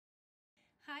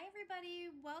everybody,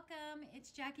 welcome.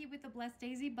 It's Jackie with the Blessed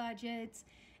Daisy Budgets,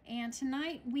 and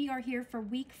tonight we are here for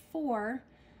week 4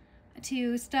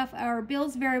 to stuff our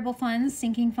bills, variable funds,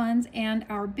 sinking funds, and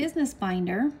our business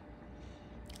binder.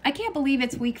 I can't believe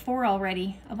it's week 4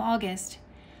 already of August.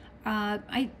 Man,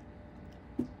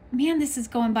 this is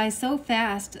going by so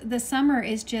fast. The summer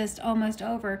is just almost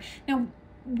over. Now,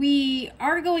 we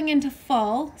are going into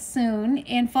fall soon,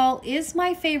 and fall is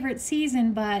my favorite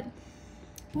season, but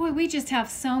boy, we just have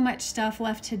so much stuff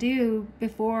left to do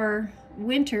before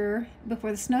winter,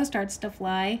 before the snow starts to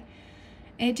fly.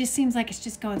 It just seems like it's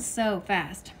just going so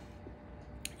fast.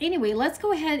 Anyway, let's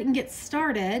go ahead and get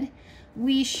started.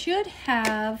 We should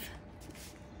have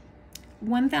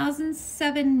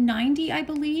 1,790, I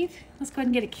believe. Let's go ahead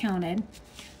and get it counted.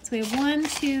 So we have 1,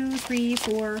 2, 3,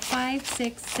 4, 5,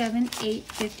 6, 7, 8,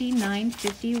 59,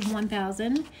 50,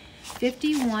 1,000.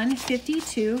 51,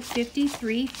 52,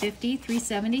 53, 50,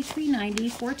 370, 390,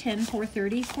 410,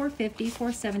 430, 450,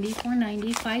 470,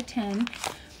 490, 510,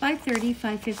 530,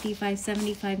 550,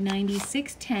 570, 590,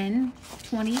 610,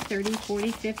 20, 30,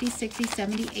 40, 50, 60,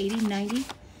 70, 80,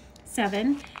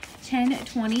 97, 10,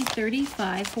 20,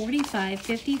 35, 45,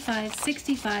 55,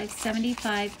 65,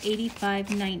 75,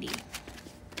 85, 90.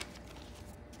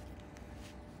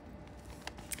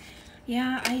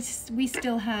 Yeah, we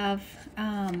still have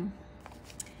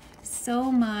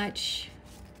so much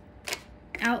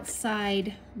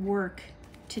outside work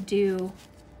to do.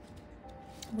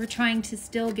 We're trying to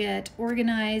still get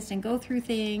organized and go through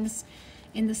things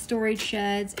in the storage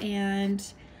sheds and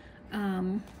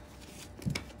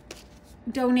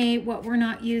donate what we're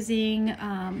not using,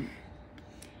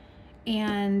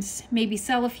 and maybe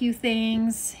sell a few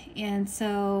things. And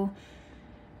so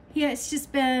yeah, it's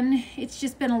just been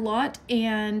a lot,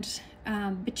 and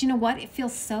but you know what, it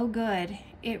feels so good.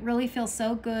 It really feels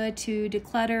so good to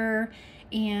declutter,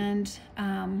 and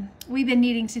we've been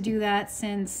needing to do that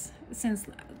since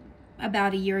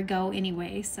about a year ago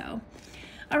anyway. So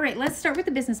all right, let's start with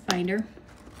the business binder.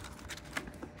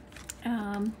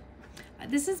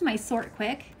 This is my Sort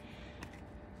Quick,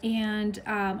 and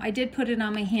I did put it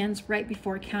on my hands right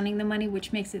before counting the money,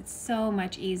 which makes it so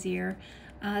much easier.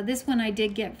 This one I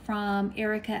did get from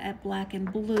Erica at Black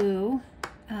and Blue,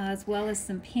 as well as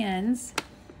some pins.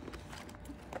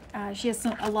 She has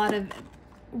a lot of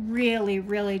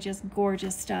really just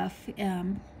gorgeous stuff. Go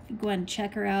ahead and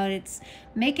check her out. It's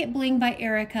Make It Bling by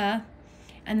Erica,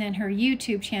 and then her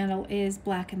YouTube channel is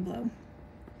Black and Blue.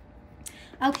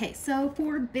 Okay, so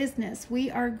for business,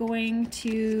 we are going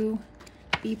to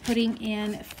be putting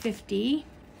in 50.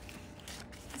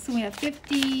 So we have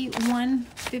 51,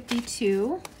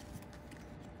 52.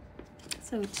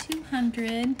 So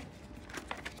 200.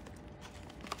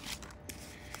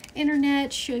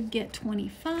 Internet should get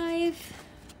 25.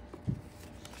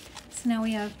 So now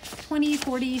we have 20,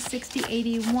 40, 60,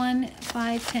 80, 1,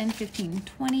 5, 10, 15,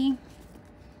 20.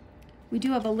 We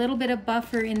do have a little bit of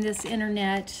buffer in this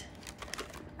internet.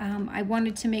 I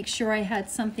wanted to make sure I had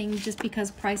something just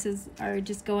because prices are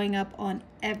just going up on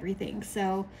everything.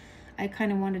 So I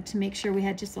kind of wanted to make sure we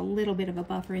had just a little bit of a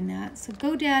buffer in that. So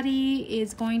GoDaddy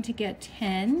is going to get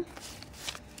 10.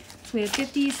 So we have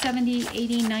 50, 70,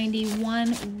 80, 90,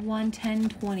 1, 110,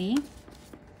 20.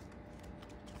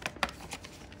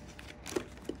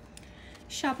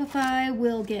 Shopify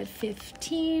will get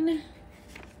 15.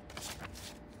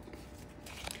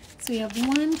 So we have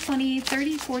 1, 20,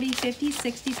 30, 40, 50,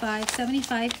 65,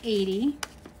 75, 80.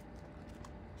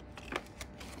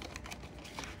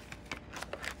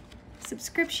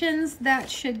 Subscriptions, that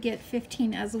should get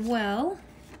 15 as well.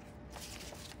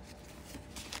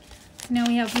 So now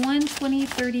we have 1, 20,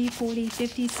 30, 40,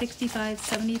 50, 65,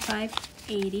 75,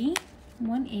 80.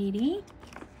 180.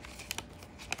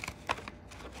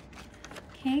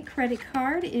 Okay, credit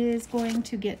card is going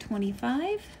to get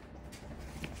 25.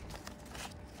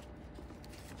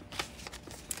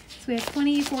 So we have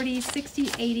 20, 40,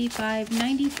 60, 85,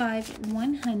 95,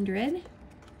 100.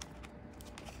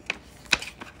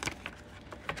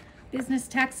 Business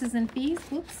taxes and fees,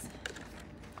 whoops.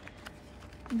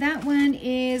 That one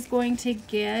is going to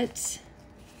get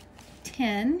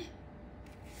 10.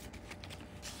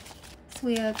 So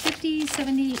we have 50,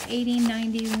 70, 80,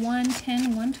 90,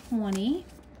 110, 120.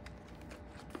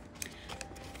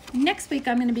 Next week,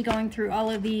 I'm going to be going through all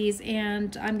of these,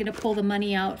 and I'm going to pull the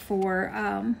money out for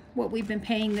what we've been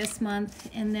paying this month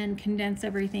and then condense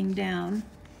everything down.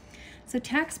 So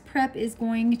tax prep is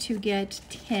going to get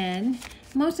 10.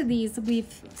 Most of these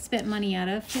we've spent money out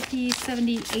of. 50,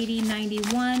 70, 80,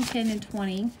 91, 10, and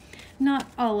 20. Not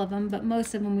all of them, but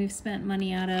most of them we've spent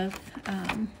money out of.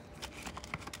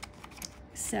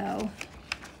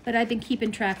 But I've been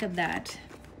keeping track of that.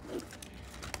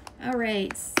 All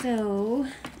right, so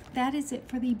that is it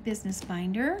for the business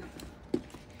binder.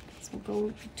 So we'll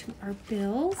go to our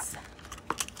bills.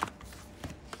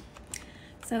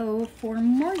 So for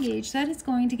mortgage, that is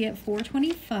going to get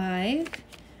 $425.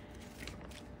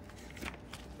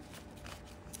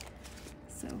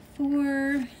 So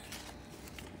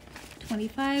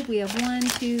 $425, we have 1,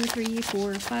 2, 3,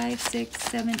 4, 5, 6,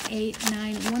 7, 8,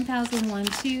 9, 1,000, 1,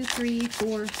 2, 3,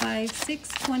 4, 5, 6,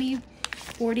 20,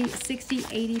 40, 60,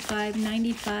 85,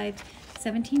 95,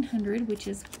 1,700, which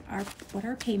is what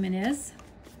our payment is.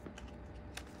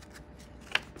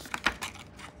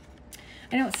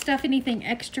 I don't stuff anything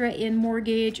extra in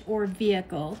mortgage or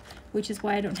vehicle, which is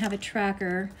why I don't have a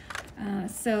tracker.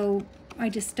 So I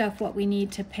just stuff what we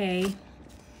need to pay.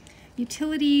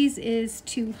 Utilities is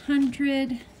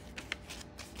 200.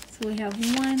 So we have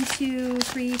 1, 2,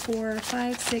 3, 4,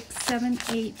 5, 6, 7,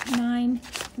 8, 9,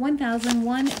 1,000,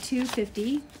 1,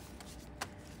 250.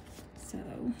 So,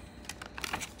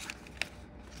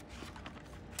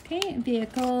 okay,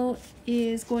 vehicle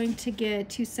is going to get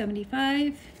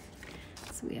 275.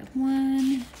 So we have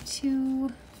 1, 2,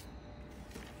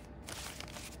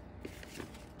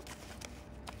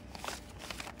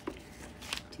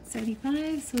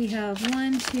 275. So we have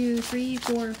 1, 2, 3,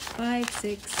 4, 5,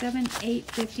 6, 7,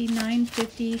 8, 50, 9,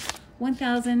 50,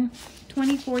 1,000,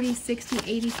 20, 40,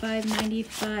 60, 85,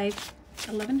 95,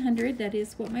 1,100. That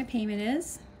is what my payment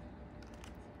is.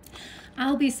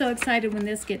 I'll be so excited when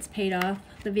this gets paid off,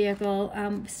 the vehicle.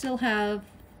 Still have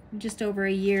just over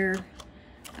a year.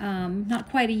 Not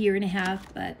quite a year and a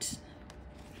half, but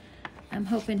I'm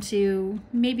hoping to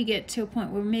maybe get to a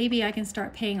point where maybe I can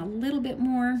start paying a little bit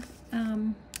more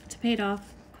to pay it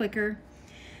off quicker.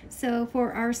 So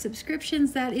for our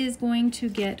subscriptions, that is going to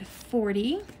get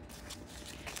 40.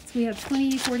 So we have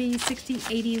 20, 40, 60,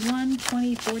 81,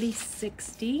 20, 40,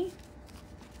 60.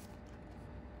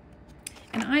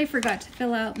 And I forgot to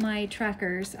fill out my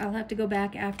trackers. I'll have to go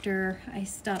back after I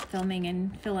stop filming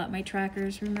and fill out my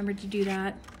trackers. Remember to do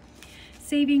that.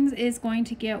 Savings is going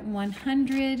to get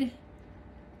 100.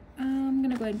 I'm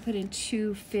gonna go ahead and put in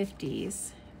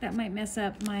 250s. That might mess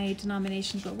up my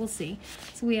denominations, but we'll see.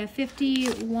 So we have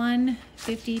 50, 1,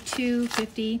 50, 2,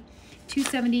 50,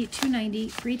 270, 290,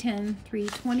 310,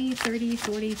 320, 30,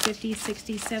 40, 50,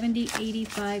 60, 70,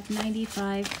 85,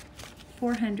 95,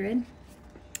 400.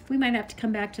 We might have to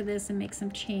come back to this and make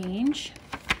some change.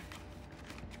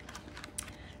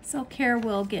 Self-care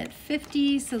will get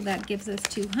 50, so that gives us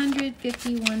 200,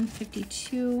 51,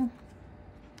 52.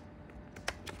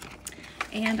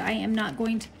 And I am not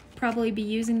going to probably be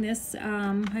using this.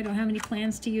 I don't have any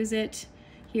plans to use it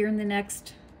here in the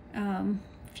next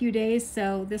few days,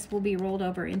 so this will be rolled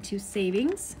over into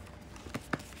savings.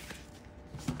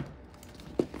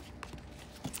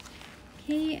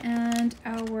 Okay, and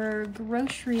our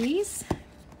groceries,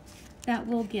 that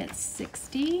will get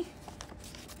 60.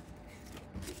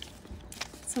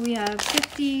 So we have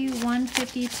 50, 1,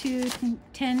 52,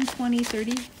 10, 20,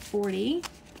 30, 40.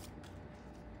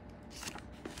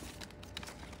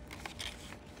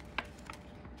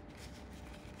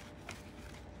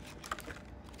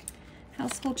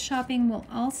 Household shopping will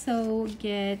also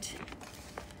get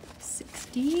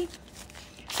 60.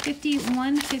 50,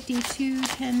 1, 52,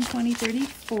 10, 20, 30,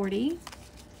 40.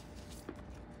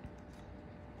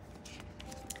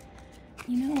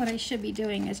 You know what I should be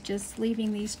doing is just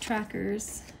leaving these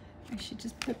trackers. I should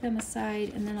just put them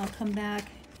aside and then I'll come back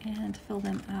and fill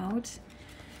them out.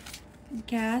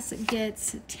 Gas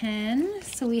gets 10,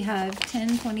 so we have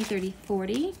 10, 20, 30,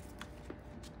 40.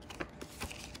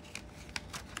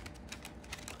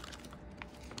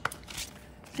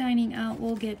 Dining out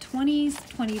will get 20s,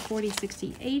 20, 40,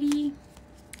 60, 80.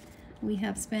 We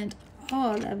have spent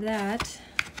all of that.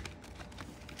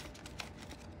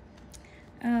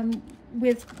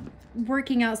 With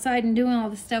working outside and doing all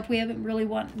the stuff, we haven't really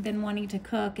been wanting to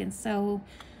cook, and so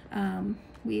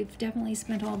we've definitely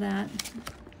spent all that.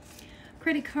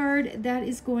 Credit card, that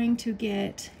is going to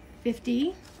get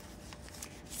 50.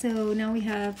 So now we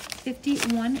have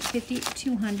 50, 1, 50,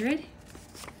 200.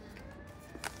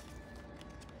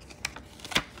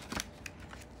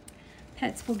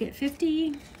 Pets will get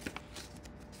 50.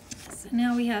 So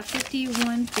now we have 50,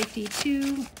 1,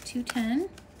 52, 210.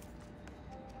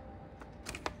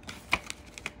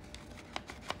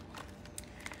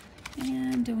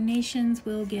 And donations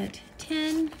will get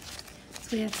 10.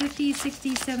 So we have 50,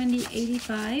 60, 70,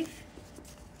 85.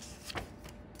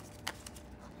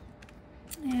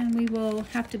 And we will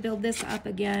have to build this up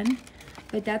again,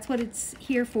 but that's what it's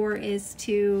here for, is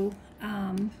to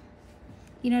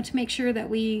you know, to make sure that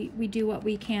we do what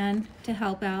we can to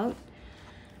help out.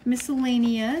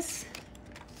 Miscellaneous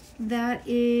that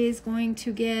is going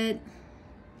to get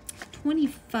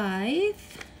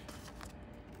 25.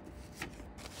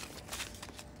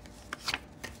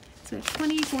 So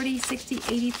 20, 40, 60,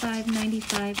 85,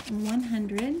 95,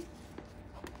 100.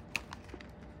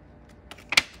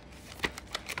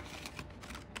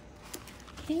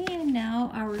 Okay, and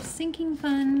now our sinking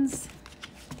funds.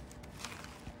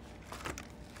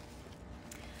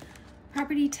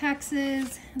 Property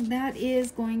taxes, that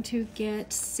is going to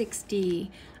get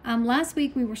 60. Last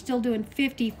week we were still doing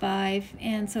 55,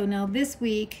 and so now this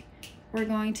week we're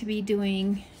going to be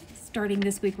doing, starting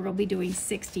this week we'll be doing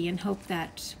 60, and hope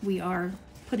that we are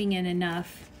putting in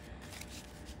enough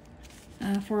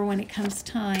for when it comes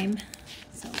time.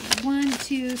 So 1,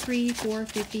 2, 3, 4,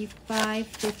 55,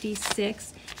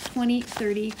 56, 20,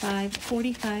 35,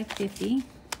 45, 50.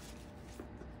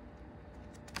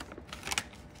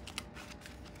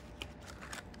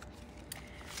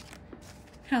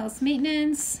 House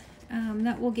maintenance,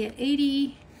 that will get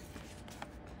 80.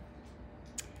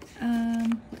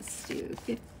 Let's do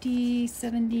 50,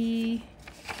 70,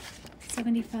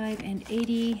 75, and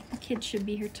 80. The kids should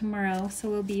be here tomorrow, so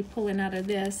we'll be pulling out of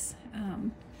this.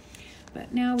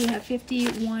 But now we have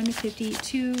 51,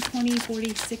 52, 20,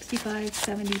 40, 65,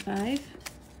 75.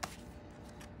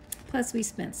 Plus we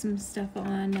spent some stuff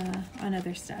on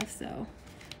other stuff, so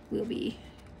we'll be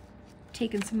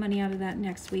taking some money out of that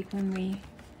next week when we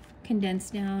condense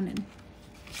down. And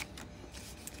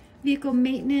vehicle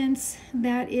maintenance,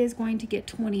 that is going to get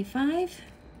 25.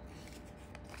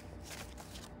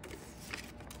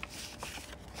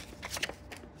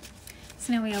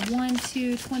 So now we have 1,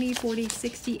 2, 20, 40,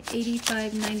 60,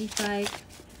 85, 95,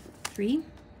 3.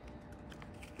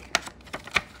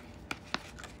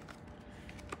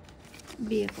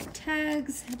 Vehicle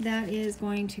tags, that is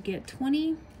going to get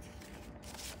 20.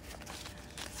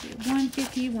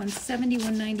 150, 170,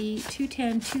 190,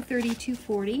 210, 230,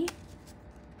 240.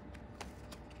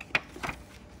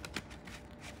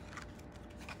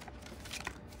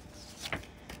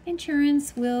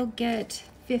 Insurance will get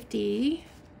 50.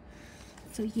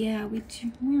 So yeah, we're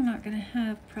not gonna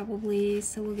have probably,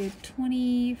 so we'll get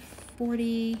 20,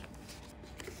 40,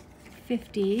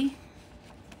 50.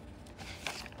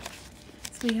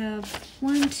 So we have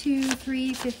 1, 2,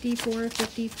 3, 54,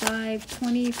 55,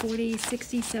 20, 40,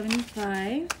 60,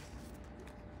 75.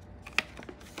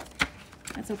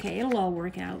 That's okay, it'll all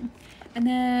work out. And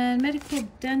then medical,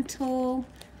 dental,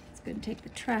 let's go and take the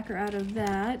tracker out of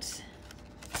that.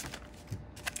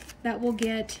 That will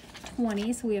get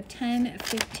 20, so we have 10,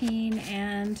 15,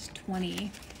 and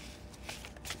 20.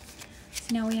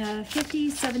 So now we have 50,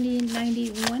 70, 90,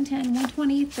 110,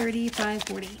 120, 35,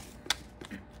 40.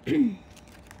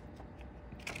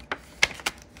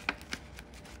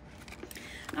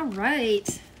 All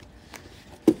right,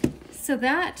 so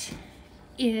that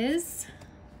is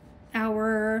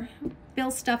our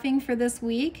bill stuffing for this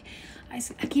week.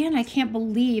 Again, I can't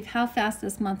believe how fast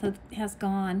this month has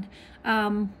gone.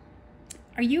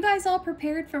 Are you guys all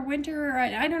prepared for winter?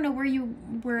 I don't know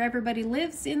where everybody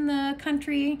lives in the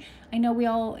country. I know we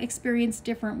all experience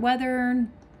different weather,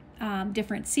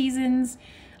 different seasons.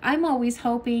 I'm always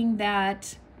hoping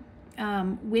that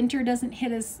winter doesn't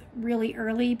hit us really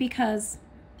early, because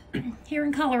here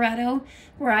in Colorado,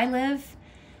 where I live,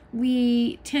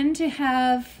 we tend to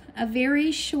have a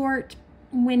very short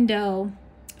window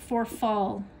for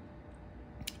fall.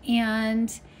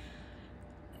 And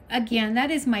again,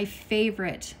 that is my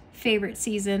favorite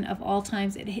season of all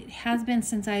times. It has been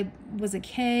since I was a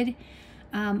kid.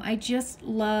 I just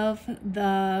love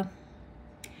the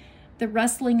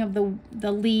rustling of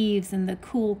the leaves and the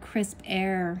cool, crisp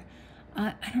air.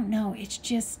 I don't know, it's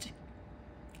just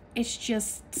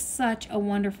such a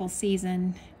wonderful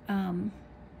season.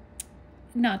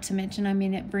 Not to mention, I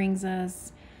mean, it brings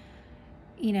us,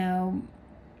 you know,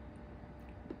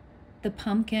 the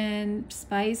pumpkin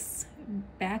spice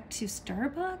back to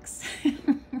Starbucks.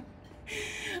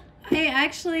 I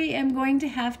actually am going to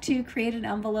have to create an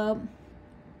envelope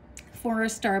for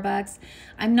Starbucks.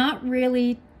 I'm not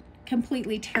really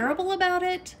completely terrible about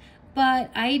it, but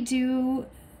I do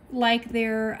like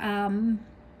their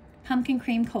pumpkin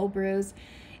cream cold brews.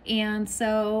 And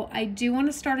so I do want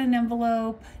to start an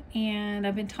envelope, and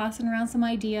I've been tossing around some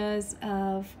ideas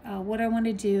of what I want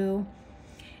to do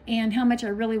and how much I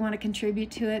really want to contribute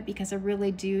to it, because I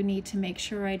really do need to make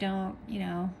sure I don't, you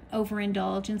know,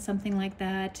 overindulge in something like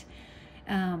that.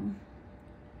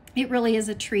 It really is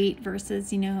a treat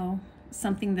versus, you know,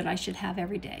 something that I should have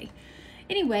every day.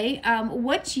 Anyway,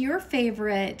 what's your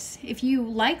favorite, if you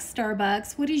like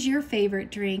Starbucks, what is your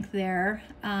favorite drink there?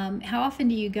 How often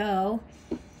do you go?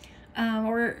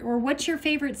 Or what's your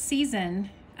favorite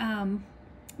season?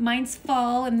 mine's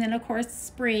fall, and then of course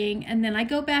spring, and then I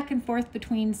go back and forth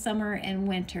between summer and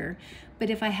winter. But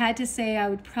if I had to say, I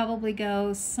would probably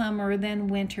go summer then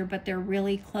winter, but they're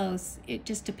really close. It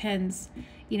just depends,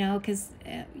 you know, because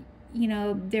you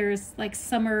know, there's like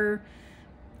summer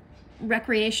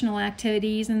recreational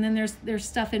activities, and then there's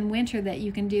stuff in winter that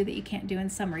you can do that you can't do in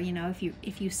summer, you know,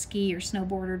 if you ski or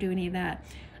snowboard or do any of that.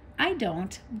 I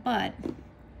don't, but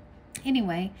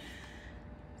anyway.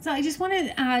 So I just want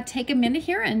to take a minute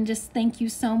here and just thank you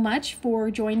so much for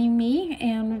joining me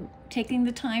and taking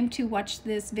the time to watch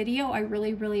this video. I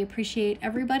really, really appreciate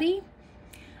everybody.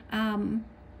 I'm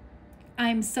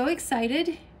so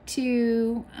excited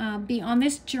to be on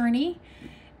this journey,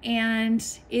 and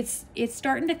it's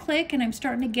starting to click, and I'm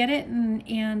starting to get it,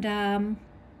 and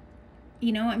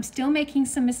you know, I'm still making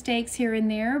some mistakes here and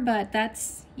there, but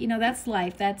that's, you know, that's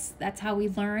life. That's how we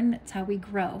learn. That's how we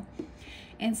grow.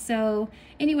 And so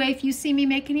anyway, if you see me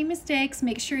make any mistakes,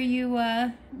 make sure you,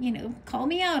 you know, call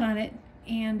me out on it.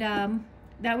 And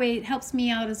that way it helps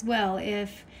me out as well.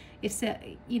 If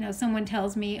you know, someone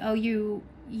tells me, oh, you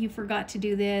forgot to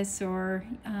do this, or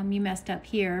you messed up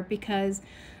here, because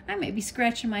I might be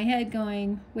scratching my head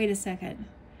going, wait a second,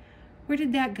 where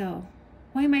did that go?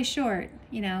 Why am I short?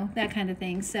 You know, that kind of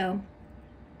thing. So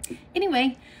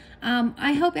anyway,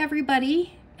 I hope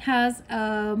everybody has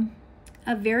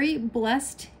a very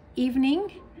blessed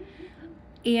evening,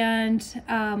 and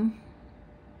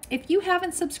if you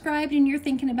haven't subscribed and you're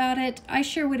thinking about it, I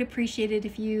sure would appreciate it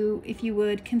if you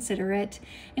would consider it.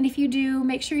 And if you do,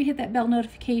 make sure you hit that bell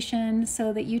notification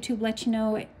so that YouTube lets you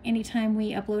know anytime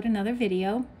we upload another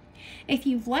video. If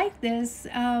you've liked this,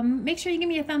 make sure you give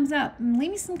me a thumbs up and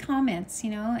leave me some comments, you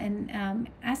know, and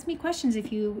ask me questions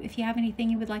if you have anything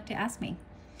you would like to ask me.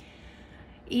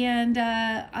 And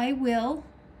I will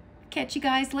catch you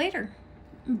guys later.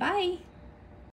 Bye.